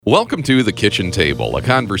Welcome to The Kitchen Table, a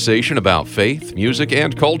conversation about faith, music,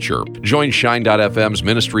 and culture. Join Shine.fm's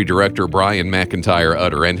ministry director Brian McIntyre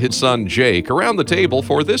Utter and his son Jake around the table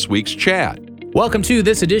for this week's chat. Welcome to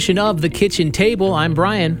this edition of The Kitchen Table. I'm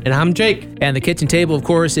Brian. And I'm Jake. And The Kitchen Table, of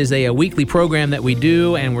course, is a weekly program that we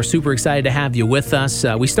do, and we're super excited to have you with us.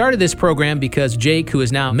 We started this program because Jake, who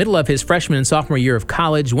is now middle of his freshman and sophomore year of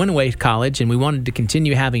college, went away to college, and we wanted to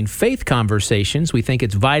continue having faith conversations. We think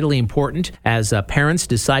it's vitally important as parents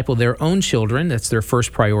disciple their own children. That's their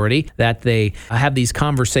first priority, that they have these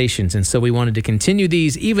conversations. And so we wanted to continue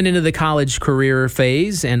these even into the college career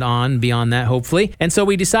phase and on beyond that, hopefully. And so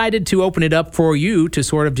we decided to open it up for you to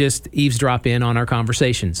sort of just eavesdrop in on our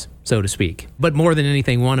conversations, so to speak. But more than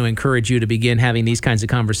anything, we want to encourage you to begin having these kinds of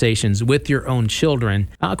conversations with your own children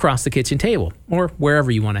across the kitchen table or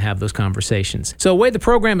wherever you want to have those conversations. So the way the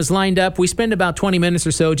program is lined up, we spend about 20 minutes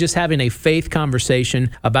or so just having a faith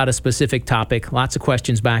conversation about a specific topic, lots of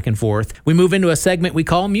questions back and forth. We move into a segment we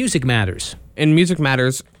call Music Matters. In Music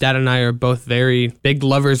Matters, Dad and I are both very big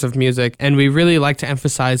lovers of music, and we really like to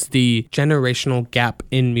emphasize the generational gap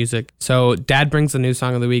in music. So Dad brings the new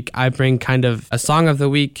song of the week. I bring kind of a song of the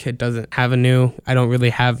week. It doesn't have I don't really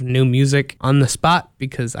have new music on the spot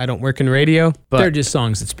because I don't work in radio. But they're just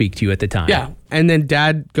songs that speak to you at the time. Yeah. And then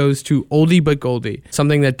Dad goes to oldie but goldie.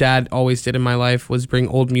 Something that Dad always did in my life was bring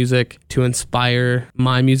old music to inspire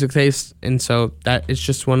my music taste. And so that is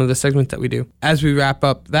just one of the segments that we do. As we wrap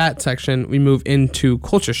up that section, we move into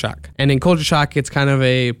Culture Shock. And in Culture Shock, it's kind of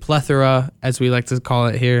a plethora, as we like to call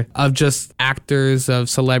it here, of just actors, of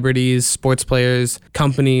celebrities, sports players,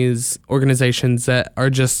 companies, organizations that are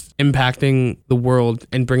just impacting the world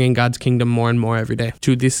and bringing God's kingdom more and more every day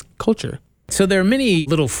to this culture. So there are many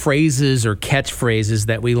little phrases or catchphrases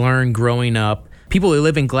that we learn growing up. People who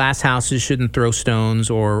live in glass houses shouldn't throw stones,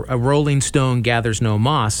 or a rolling stone gathers no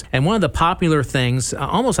moss. And one of the popular things,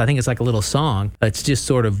 almost I think it's like a little song, it's just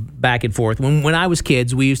sort of back and forth. When I was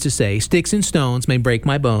kids, we used to say, sticks and stones may break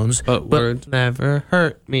my bones, but words never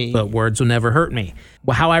hurt me. But words will never hurt me.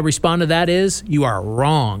 Well, how I respond to that is, you are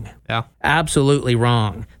wrong. Yeah. Absolutely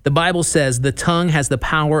wrong. The Bible says the tongue has the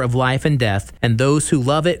power of life and death, and those who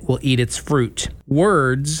love it will eat its fruit.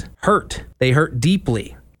 Words hurt. They hurt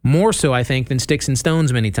deeply. More so, I think, than sticks and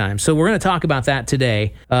stones many times. So we're going to talk about that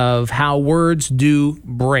today, of how words do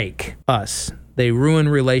break us. They ruin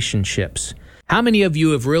relationships. How many of you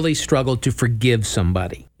have really struggled to forgive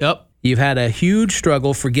somebody? Yep. You've had a huge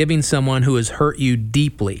struggle forgiving someone who has hurt you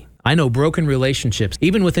deeply. I know broken relationships,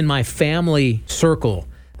 even within my family circle,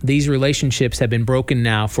 these relationships have been broken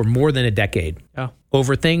now for more than a decade. Yeah.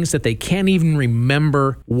 Over things that they can't even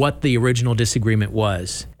remember what the original disagreement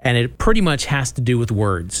was. And it pretty much has to do with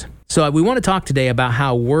words. So we want to talk today about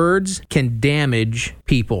how words can damage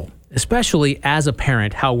people, especially as a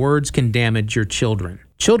parent, how words can damage your children.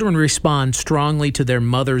 Children respond strongly to their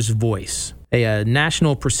mother's voice.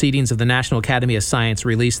 National Proceedings of the National Academy of Science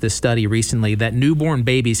released this study recently that newborn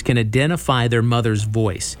babies can identify their mother's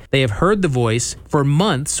voice. They have heard the voice for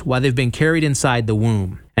months while they've been carried inside the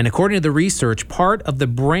womb. And according to the research, part of the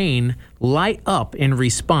brain light up in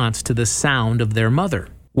response to the sound of their mother.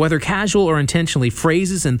 Whether casual or intentionally,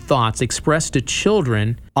 phrases and thoughts expressed to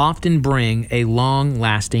children often bring a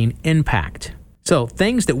long-lasting impact. So,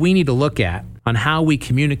 things that we need to look at on how we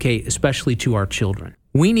communicate, especially to our children.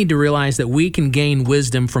 We need to realize that we can gain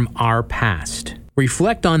wisdom from our past.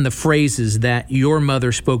 Reflect on the phrases that your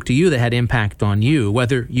mother spoke to you that had impact on you,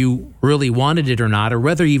 whether you really wanted it or not, or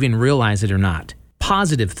whether you even realize it or not.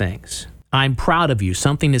 Positive things. I'm proud of you.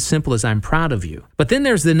 Something as simple as I'm proud of you. But then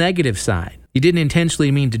there's the negative side. You didn't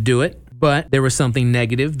intentionally mean to do it, but there was something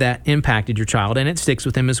negative that impacted your child, and it sticks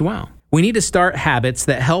with him as well. We need to start habits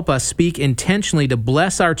that help us speak intentionally to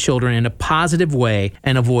bless our children in a positive way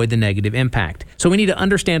and avoid the negative impact. So we need to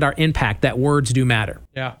understand our impact, that words do matter.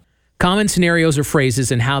 Yeah. Common scenarios or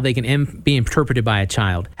phrases and how they can be interpreted by a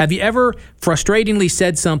child. Have you ever frustratingly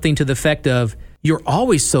said something to the effect of, "You're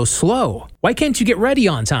always so slow. Why can't you get ready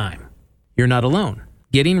on time?" You're not alone.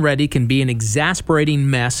 Getting ready can be an exasperating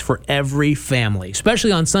mess for every family,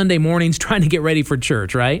 especially on Sunday mornings trying to get ready for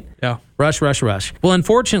church, right? Yeah. Rush, rush, rush. Well,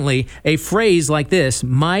 unfortunately, a phrase like this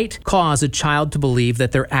might cause a child to believe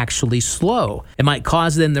that they're actually slow. It might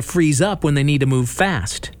cause them to freeze up when they need to move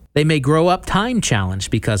fast. They may grow up time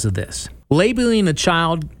challenged because of this. Labeling a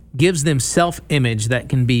child gives them self-image that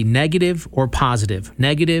can be negative or positive.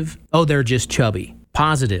 Negative, oh, they're just chubby.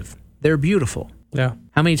 Positive, they're beautiful. Yeah.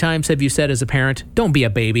 How many times have you said as a parent, don't be a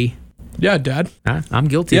baby? Yeah, Dad. I'm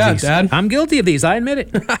guilty of these. Yeah, Dad. I'm guilty of these, I admit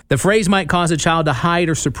it. The phrase might cause a child to hide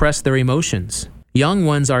or suppress their emotions. Young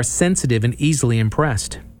ones are sensitive and easily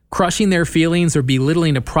impressed. Crushing their feelings or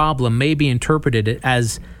belittling a problem may be interpreted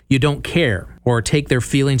as you don't care or take their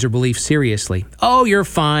feelings or beliefs seriously. Oh, you're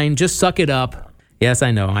fine. Just suck it up. Yes,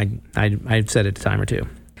 I know. I've said it a time or two.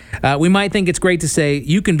 We might think it's great to say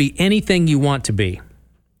you can be anything you want to be.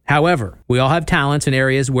 However, we all have talents in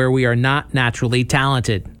areas where we are not naturally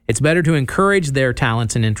talented. It's better to encourage their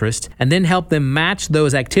talents and interests and then help them match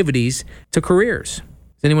those activities to careers.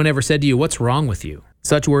 Has anyone ever said to you, "What's wrong with you?"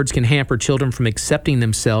 Such words can hamper children from accepting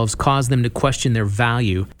themselves, cause them to question their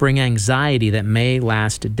value, bring anxiety that may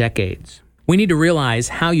last decades. We need to realize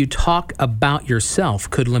how you talk about yourself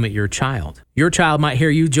could limit your child. Your child might hear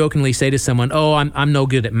you jokingly say to someone, "Oh, I'm no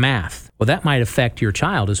good at math." Well, that might affect your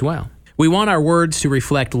child as well. We want our words to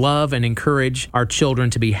reflect love and encourage our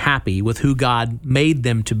children to be happy with who God made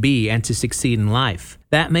them to be and to succeed in life.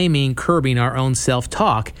 That may mean curbing our own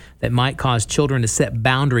self-talk that might cause children to set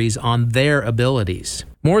boundaries on their abilities.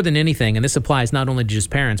 More than anything, and this applies not only to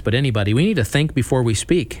just parents, but anybody, we need to think before we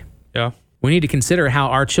speak. Yeah. We need to consider how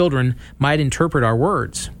our children might interpret our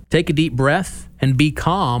words. Take a deep breath and be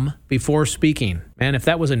calm before speaking. Man, if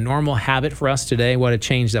that was a normal habit for us today, what a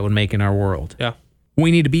change that would make in our world. Yeah. We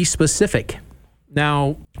need to be specific.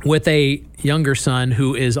 Now, with a younger son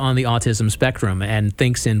who is on the autism spectrum and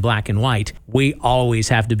thinks in black and white, we always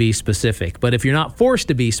have to be specific. But if you're not forced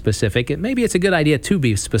to be specific, maybe it's a good idea to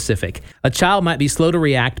be specific. A child might be slow to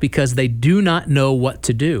react because they do not know what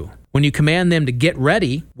to do. When you command them to get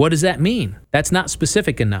ready, what does that mean? That's not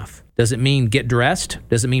specific enough. Does it mean get dressed?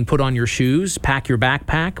 Does it mean put on your shoes, pack your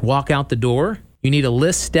backpack, walk out the door? You need to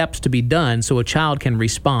list steps to be done so a child can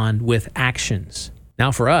respond with actions.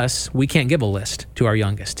 Now for us, we can't give a list to our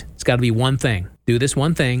youngest. It's got to be one thing. Do this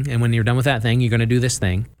one thing, and when you're done with that thing, you're going to do this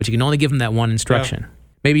thing. But you can only give them that one instruction. Yeah.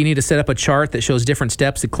 Maybe you need to set up a chart that shows different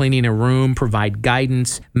steps to cleaning a room, provide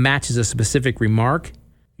guidance, matches a specific remark.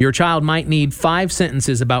 Your child might need 5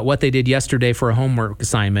 sentences about what they did yesterday for a homework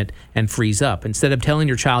assignment and freeze up. Instead of telling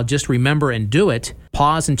your child, just remember and do it,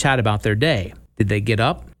 pause and chat about their day. Did they get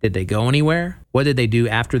up? Did they go anywhere? What did they do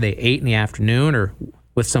after they ate in the afternoon or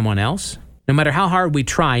with someone else? No matter how hard we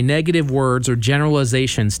try, negative words or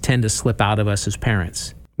generalizations tend to slip out of us as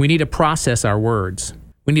parents. We need to process our words.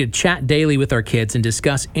 We need to chat daily with our kids and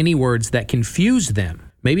discuss any words that confuse them.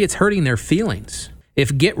 Maybe it's hurting their feelings.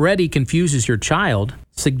 If get ready confuses your child,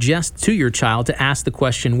 suggest to your child to ask the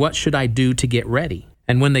question, what should I do to get ready?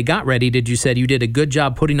 And when they got ready, did you say you did a good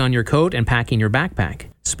job putting on your coat and packing your backpack?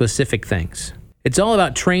 Specific things. It's all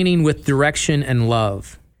about training with direction and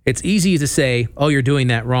love. It's easy to say, oh, you're doing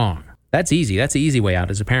that wrong. That's easy. That's the easy way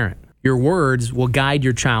out as a parent. Your words will guide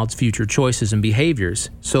your child's future choices and behaviors,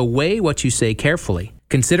 so weigh what you say carefully.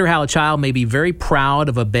 Consider how a child may be very proud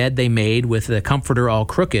of a bed they made with the comforter all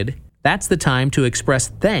crooked. That's the time to express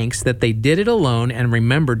thanks that they did it alone and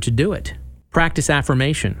remembered to do it. Practice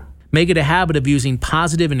affirmation. Make it a habit of using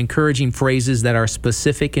positive and encouraging phrases that are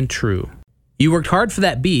specific and true. You worked hard for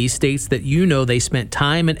that B states that you know they spent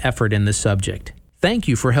time and effort in this subject. Thank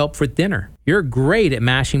you for help for dinner. You're great at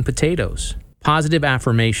mashing potatoes. Positive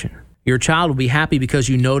affirmation. Your child will be happy because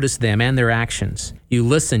you noticed them and their actions. You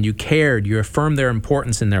listened, you cared, you affirmed their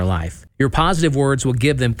importance in their life. Your positive words will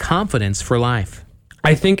give them confidence for life.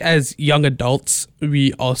 I think as young adults,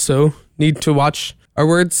 we also need to watch our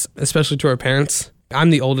words, especially to our parents.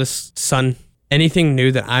 I'm the oldest son. Anything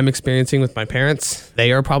new that I'm experiencing with my parents,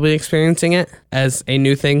 they are probably experiencing it as a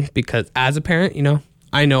new thing because as a parent,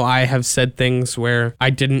 I know I have said things where I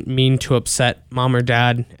didn't mean to upset mom or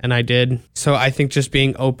dad, and I did. So I think just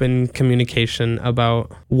being open communication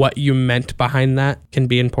about what you meant behind that can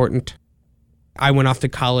be important. I went off to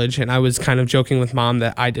college, and I was kind of joking with mom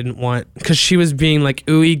that I didn't want, because she was being like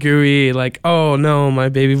ooey gooey, like, oh no, my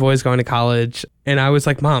baby boy's going to college. And I was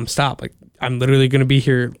like, Mom, stop. Like, I'm literally going to be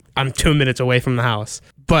here. I'm 2 minutes away from the house.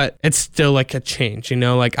 But it's still like a change,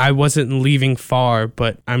 like I wasn't leaving far,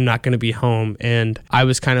 but I'm not going to be home. And I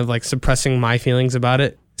was kind of like suppressing my feelings about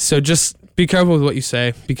it. So just be careful with what you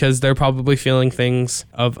say because they're probably feeling things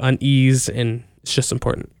of unease and it's just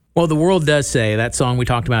important. Well, the world does say, that song we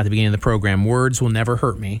talked about at the beginning of the program, words will never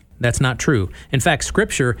hurt me. That's not true. In fact,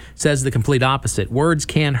 Scripture says the complete opposite. Words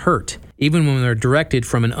can hurt, even when they're directed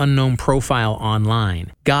from an unknown profile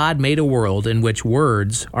online. God made a world in which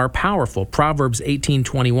words are powerful. Proverbs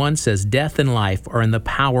 18:21 says, death and life are in the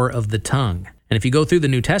power of the tongue. And if you go through the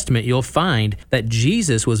New Testament, you'll find that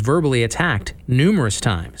Jesus was verbally attacked numerous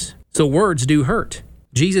times. So words do hurt.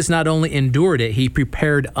 Jesus not only endured it, he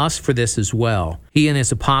prepared us for this as well. He and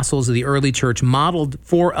his apostles of the early church modeled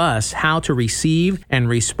for us how to receive and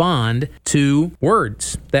respond to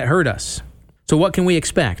words that hurt us. So what can we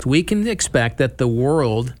expect? We can expect that the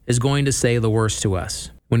world is going to say the worst to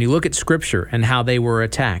us. When you look at Scripture and how they were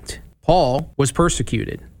attacked, Paul was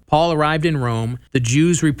persecuted. Paul arrived in Rome. The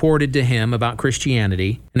Jews reported to him about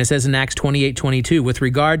Christianity. And it says in Acts 28:22, with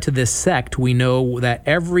regard to this sect, we know that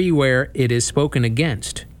everywhere it is spoken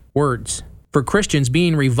against. Words. For Christians,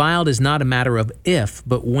 being reviled is not a matter of if,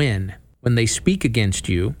 but when. When they speak against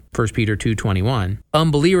you, 1 Peter 2:21,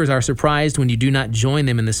 unbelievers are surprised when you do not join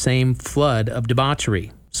them in the same flood of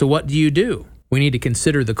debauchery. So what do? We need to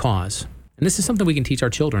consider the cause. And this is something we can teach our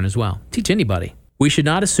children as well. Teach anybody. We should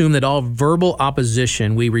not assume that all verbal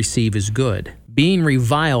opposition we receive is good. Being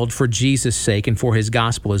reviled for Jesus' sake and for his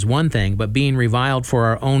gospel is one thing, but being reviled for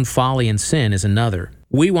our own folly and sin is another.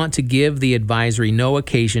 We want to give the advisory no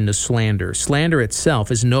occasion to slander. Slander itself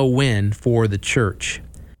is no win for the church.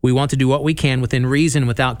 We want to do what we can within reason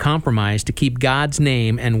without compromise to keep God's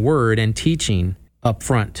name and word and teaching up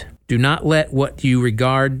front. Do not let what you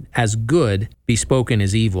regard as good be spoken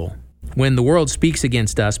as evil. When the world speaks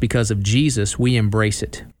against us because of Jesus, we embrace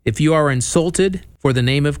it. If you are insulted for the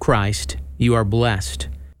name of Christ, you are blessed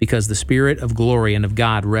because the Spirit of glory and of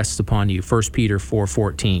God rests upon you. 1 Peter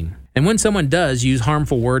 4:14. And when someone does use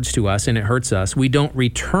harmful words to us and it hurts us, we don't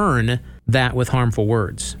return that with harmful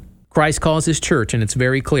words. Christ calls his church, and it's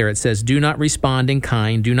very clear. It says, do not respond in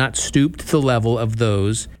kind, do not stoop to the level of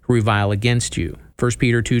those who revile against you. 1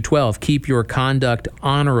 Peter 2:12, keep your conduct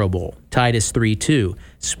honorable. Titus 3:2,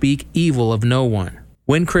 speak evil of no one.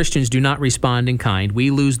 When Christians do not respond in kind,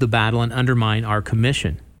 we lose the battle and undermine our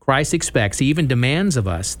commission. Christ expects, he even demands of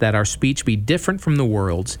us that our speech be different from the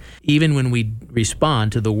world's, even when we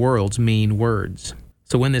respond to the world's mean words.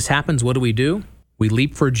 So when this happens, what do? We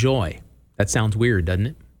leap for joy. That sounds weird, doesn't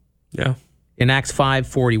it? Yeah. In Acts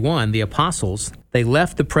 5:41, the apostles, they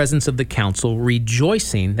left the presence of the council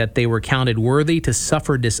rejoicing that they were counted worthy to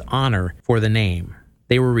suffer dishonor for the name.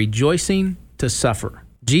 They were rejoicing to suffer.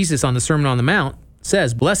 Jesus on the Sermon on the Mount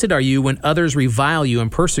says, blessed are you when others revile you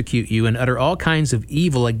and persecute you and utter all kinds of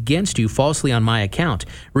evil against you falsely on my account.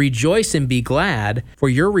 Rejoice and be glad, for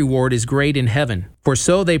your reward is great in heaven. For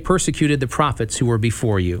so they persecuted the prophets who were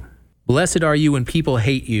before you. Blessed are you when people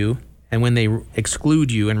hate you, and when they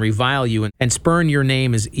exclude you and revile you and spurn your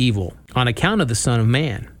name as evil, on account of the Son of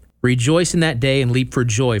Man. Rejoice in that day and leap for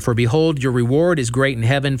joy, for behold, your reward is great in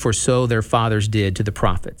heaven, for so their fathers did to the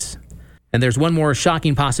prophets. And there's one more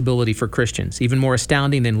shocking possibility for Christians, even more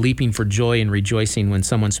astounding than leaping for joy and rejoicing when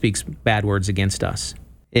someone speaks bad words against us.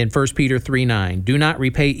 In 1 Peter 3:9, do not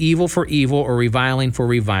repay evil for evil or reviling for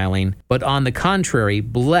reviling, but on the contrary,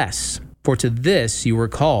 bless, for to this you were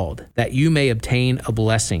called, that you may obtain a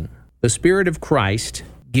blessing. The Spirit of Christ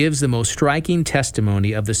gives the most striking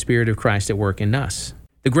testimony of the Spirit of Christ at work in us.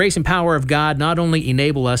 The grace and power of God not only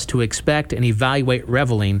enable us to expect and evaluate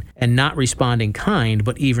reveling and not respond in kind,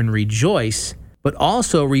 but even rejoice, but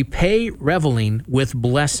also repay reveling with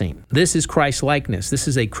blessing. This is Christ-likeness. This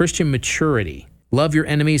is a Christian maturity. Love your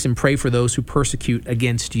enemies and pray for those who persecute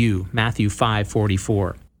against you. Matthew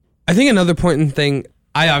 5:44. I think another important thing,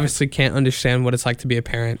 I obviously can't understand what it's like to be a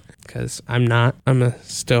parent because I'm not. I'm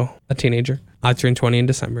still a teenager. I turn 20 in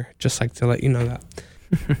December. Just like to let you know that.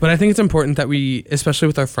 But I think it's important that we, especially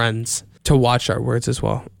with our friends, to watch our words as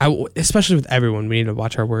well. Especially with everyone, we need to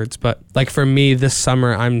watch our words. But like for me, this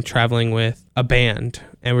summer, I'm traveling with a band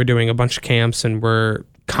and we're doing a bunch of camps and we're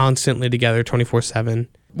constantly together 24/7.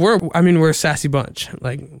 We're a sassy bunch.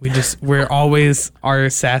 Like we're always are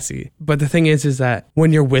sassy. But the thing is that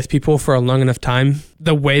when you're with people for a long enough time,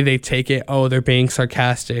 the way they take it, oh, they're being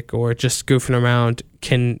sarcastic or just goofing around,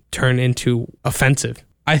 can turn into offensive.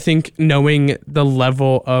 I think knowing the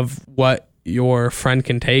level of what your friend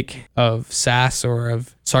can take of sass or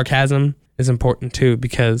of sarcasm is important too,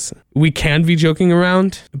 because we can be joking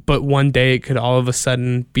around, but one day it could all of a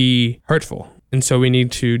sudden be hurtful. And so we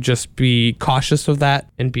need to just be cautious of that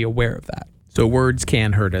and be aware of that. So words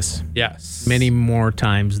can hurt us. Yes. Many more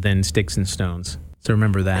times than sticks and stones. So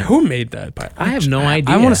remember that. Who made that? I have no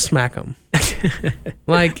idea. I want to smack them.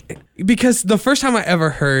 Because the first time I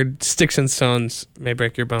ever heard sticks and stones may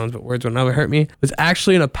break your bones, but words will never hurt me, was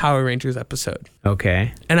actually in a Power Rangers episode.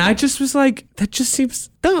 Okay. And I just was like, that just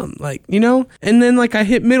seems dumb, And then I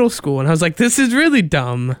hit middle school and I was like, this is really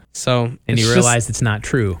dumb. So. And you realized it's not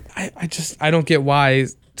true. I don't get why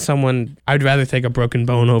I'd rather take a broken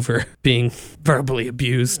bone over being verbally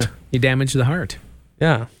abused. You damage the heart.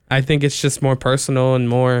 Yeah. I think it's just more personal and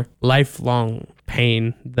more lifelong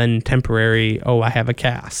pain than temporary, I have a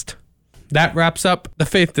cast. That wraps up the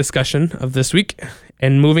faith discussion of this week,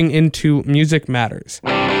 and moving into Music Matters.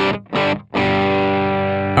 All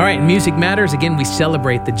right, Music Matters. Again, we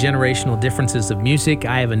celebrate the generational differences of music.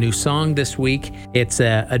 I have a new song this week. It's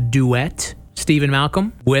a duet, Stephen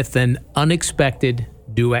Malcolm, with an unexpected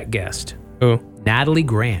duet guest, Oh. Natalie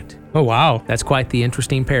Grant. Oh, wow. That's quite the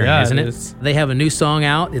interesting pairing, Yeah, isn't it it? is. They have a new song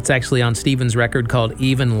out. It's actually on Steven's record called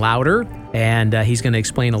Even Louder. And he's going to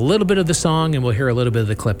explain a little bit of the song, and we'll hear a little bit of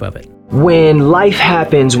the clip of it. When life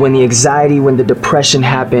happens, when the anxiety, when the depression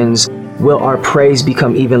happens, will our praise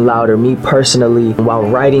become even louder? Me personally, while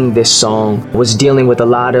writing this song, was dealing with a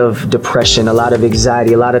lot of depression, a lot of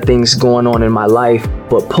anxiety, a lot of things going on in my life.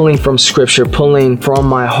 But pulling from scripture, pulling from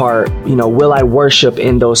my heart, will I worship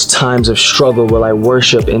in those times of struggle? Will I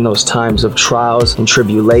worship in those times of trials and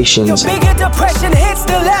tribulations? Bigger depression hits,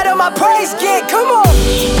 the louder my praise get. Come on.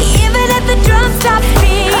 Even if the drums stop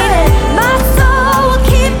beating, my soul will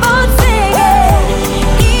keep on singing.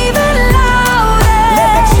 Even louder. Let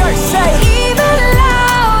the church say. Even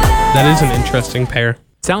louder. That is an interesting pair.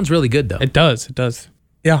 Sounds really good, though. It does. It does.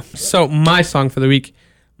 Yeah. So my song for the week,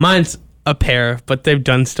 mine's a pair, but they've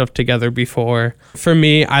done stuff together before. For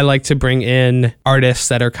me, I like to bring in artists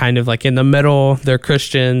that are kind of like in the middle. They're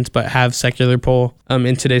Christians, but have secular pull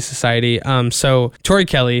in today's society. So Tori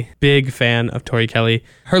Kelly, big fan of Tori Kelly.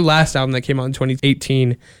 Her last album that came out in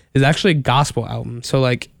 2018 is actually a gospel album. So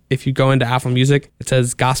like if you go into Apple Music, it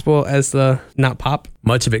says gospel as the, not pop.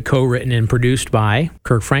 Much of it co-written and produced by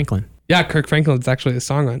Kirk Franklin. Yeah, Kirk Franklin's actually a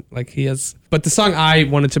song on, like he has. But the song I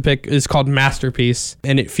wanted to pick is called Masterpiece,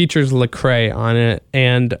 and it features Lecrae on it.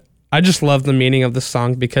 And I just love the meaning of the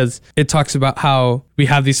song because it talks about how we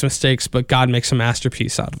have these mistakes, but God makes a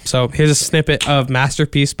masterpiece out of them. So here's a snippet of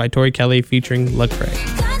Masterpiece by Tori Kelly featuring Lecrae.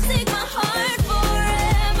 God take my heart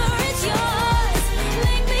forever, it's yours.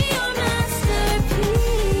 Make me your masterpiece.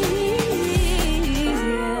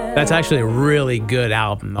 That's actually a really good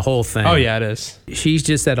album, the whole thing. Oh, yeah, it is. She's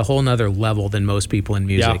just at a whole nother level than most people in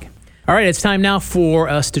music. Yeah. All right, it's time now for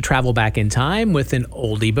us to travel back in time with an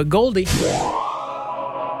oldie but goldie.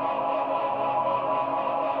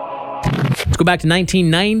 Let's go back to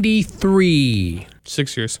 1993.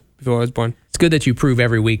 6 years before I was born. It's good that you prove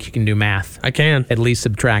every week you can do math, I can. at least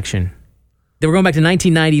subtraction. Then we're going back to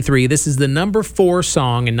 1993. This is the number 4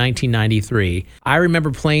 song in 1993. I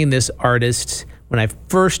remember playing this artist when I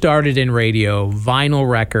first started in radio, Vinyl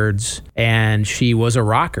Records, and she was a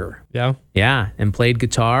rocker. Yeah. Yeah, and played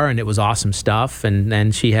guitar, and it was awesome stuff. And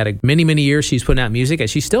then she had many, many years she's putting out music, and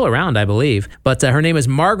she's still around, I believe. But her name is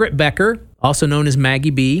Margaret Becker, also known as Maggie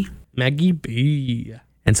B. Maggie B.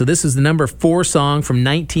 And so this is the number 4 song from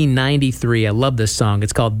 1993. I love this song.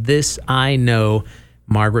 It's called This I Know,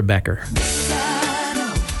 Margaret Becker.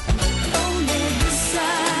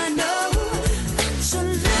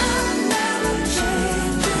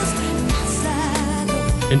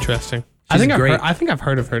 Interesting. She's great. I think I've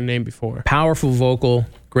heard of her name before. Powerful vocal,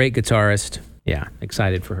 great guitarist. Yeah,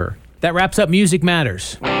 excited for her. That wraps up Music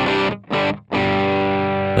Matters.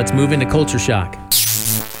 Let's move into Culture Shock.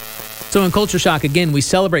 So in Culture Shock, again, we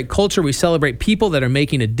celebrate culture. We celebrate people that are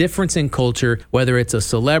making a difference in culture, whether it's a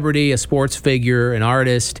celebrity, a sports figure, an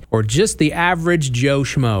artist, or just the average Joe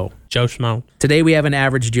Schmo. Joe Schmo. Today we have an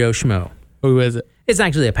average Joe Schmo. Who is it? It's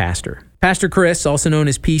actually a pastor. Pastor Chris, also known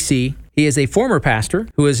as PC. He is a former pastor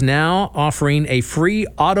who is now offering a free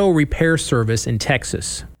auto repair service in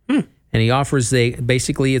Texas. And he offers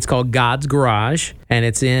basically it's called God's Garage, and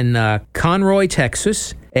it's in Conroy,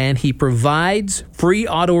 Texas. And he provides free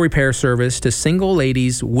auto repair service to single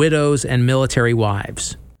ladies, widows, and military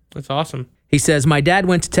wives. That's awesome. He says, my dad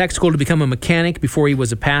went to tech school to become a mechanic before he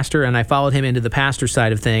was a pastor, and I followed him into the pastor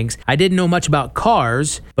side of things. I didn't know much about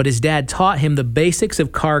cars, but his dad taught him the basics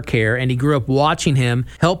of car care, and he grew up watching him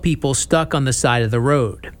help people stuck on the side of the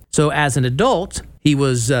road. So as an adult, he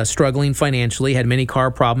was struggling financially, had many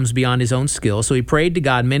car problems beyond his own skill, so he prayed to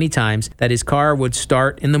God many times that his car would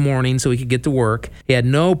start in the morning so he could get to work. He had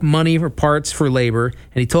no money or parts for labor,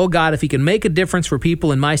 and he told God if he could make a difference for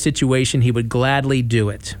people in my situation, he would gladly do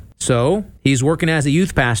it. So he's working as a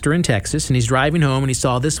youth pastor in Texas, and he's driving home, and he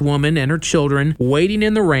saw this woman and her children waiting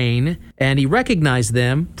in the rain, and he recognized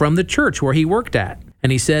them from the church where he worked at.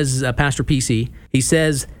 And he says, Pastor PC, he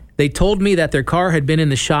says, they told me that their car had been in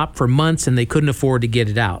the shop for months and they couldn't afford to get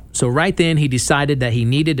it out. So right then he decided that he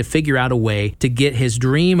needed to figure out a way to get his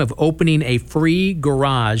dream of opening a free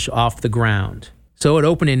garage off the ground. So it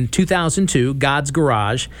opened in 2002, God's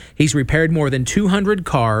Garage. He's repaired more than 200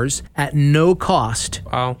 cars at no cost.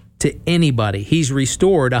 Wow. To anybody. He's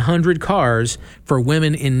restored 100 cars for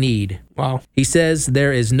women in need. Wow. He says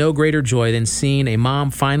there is no greater joy than seeing a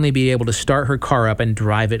mom finally be able to start her car up and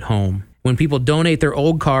drive it home. When people donate their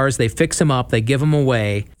old cars, they fix them up, they give them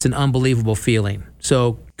away. It's an unbelievable feeling.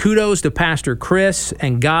 So kudos to Pastor Chris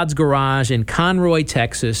and God's Garage in Conroy,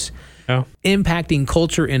 Texas, impacting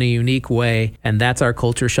culture in a unique way. And that's our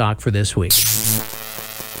Culture Shock for this week.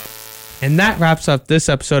 And that wraps up this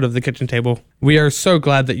episode of The Kitchen Table. We are so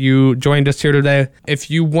glad that you joined us here today.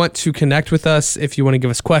 If you want to connect with us, if you want to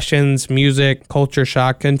give us questions, music, culture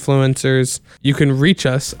shock, influencers, you can reach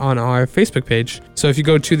us on our Facebook page. So if you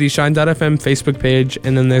go to the Shine.fm Facebook page,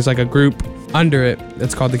 and then there's like a group under it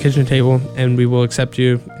that's called The Kitchen Table, and we will accept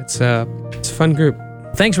you. It's a fun group.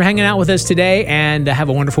 Thanks for hanging out with us today, and have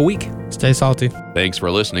a wonderful week. Stay salty. Thanks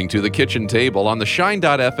for listening to The Kitchen Table on the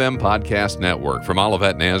Shine.fm podcast network from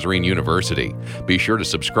Olivet Nazarene University. Be sure to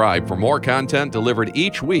subscribe for more content delivered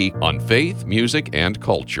each week on faith, music, and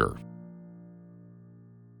culture.